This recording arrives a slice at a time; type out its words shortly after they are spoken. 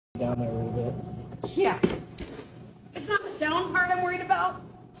down there a little bit. Yeah. It's not the down part I'm worried about.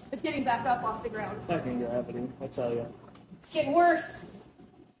 It's getting back up off the ground. Second gravity, I tell you. It's getting worse.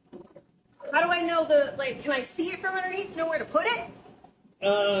 How do I know can I see it from underneath? Know where to put it?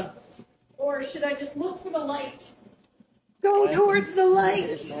 Or should I just look for the light? Go towards the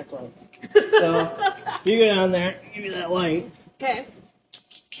light. Exactly. So, you go down there, give you that light. Okay.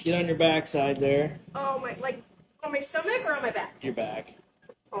 Get on your backside there. Oh my, on my stomach or on my back? Your back.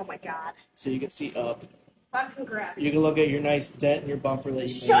 Oh my god. So you can see up. Fucking grab it. You can look at your nice dent in your bumper that you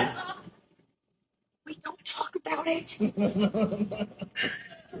Shut up! We don't talk about it.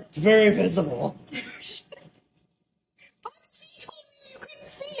 It's very visible. She told me you couldn't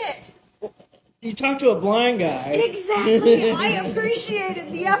see it. You talked to a blind guy. Exactly. I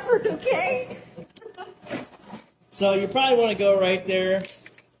appreciated the effort, okay? So you probably want to go right there.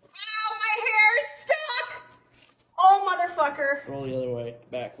 Ow, my hair's stuck! Oh, motherfucker. Roll the other way,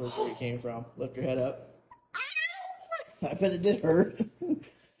 backwards where you came from. Lift your head up. Ow! I bet it did hurt.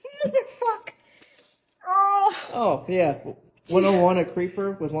 Motherfuck. Oh. Oh, yeah. 101, a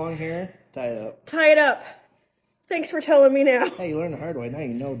creeper with long hair. Tie it up. Tie it up. Thanks for telling me now. Hey, you learned the hard way. Now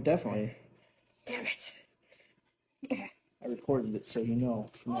you know, definitely. Damn it. Okay. I recorded it so you know.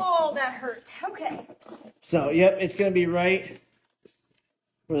 Oh, that hurt. Okay. So, yep, it's going to be right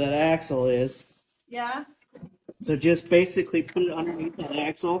where that axle is. Yeah? So just basically put it underneath that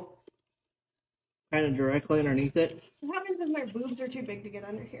axle. Kind of directly underneath it. What happens if my boobs are too big to get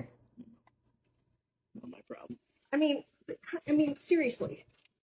under here? Not my problem. I mean, seriously.